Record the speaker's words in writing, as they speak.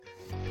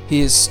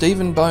Here's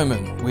Stephen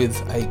Bowman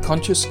with a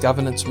Conscious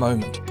Governance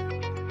Moment.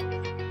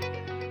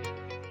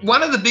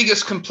 One of the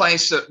biggest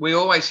complaints that we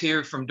always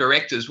hear from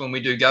directors when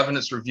we do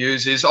governance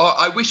reviews is,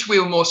 I wish we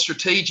were more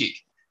strategic,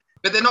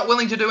 but they're not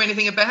willing to do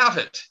anything about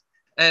it.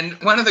 And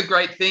one of the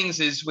great things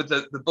is with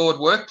the board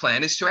work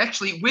plan is to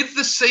actually, with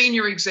the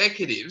senior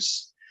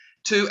executives,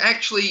 to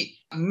actually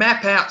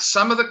map out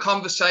some of the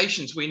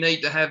conversations we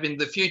need to have in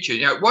the future.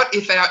 You know, what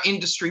if our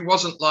industry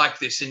wasn't like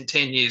this in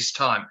 10 years'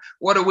 time?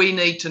 What do we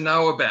need to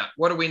know about?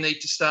 What do we need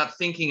to start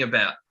thinking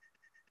about?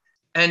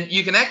 And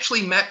you can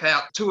actually map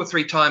out 2 or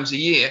 3 times a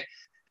year.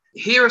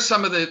 Here are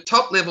some of the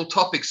top level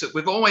topics that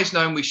we've always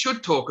known we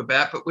should talk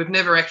about, but we've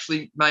never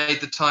actually made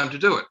the time to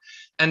do it.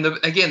 And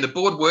again, the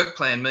board work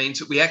plan means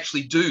that we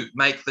actually do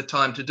make the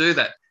time to do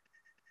that.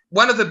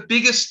 One of the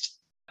biggest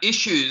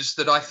issues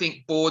that I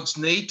think boards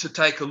need to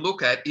take a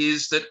look at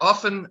is that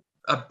often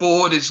a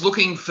board is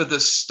looking for the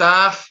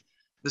staff,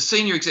 the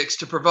senior execs,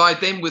 to provide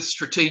them with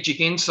strategic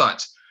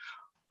insights.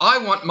 I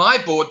want my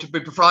board to be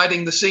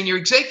providing the senior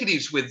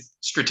executives with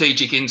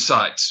strategic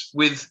insights,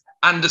 with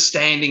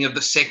understanding of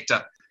the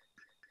sector.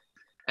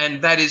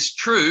 And that is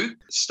true.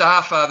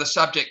 Staff are the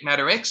subject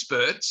matter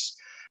experts,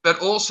 but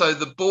also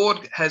the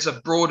board has a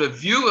broader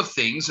view of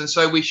things. And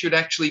so we should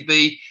actually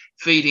be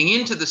feeding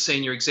into the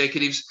senior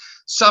executives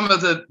some of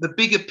the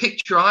bigger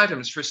picture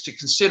items for us to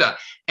consider.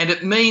 And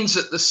it means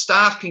that the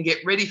staff can get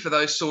ready for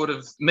those sort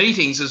of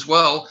meetings as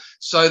well,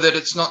 so that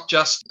it's not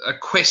just a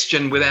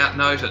question without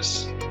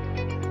notice.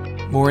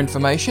 More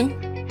information?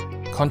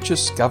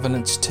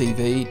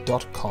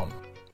 ConsciousGovernancetv.com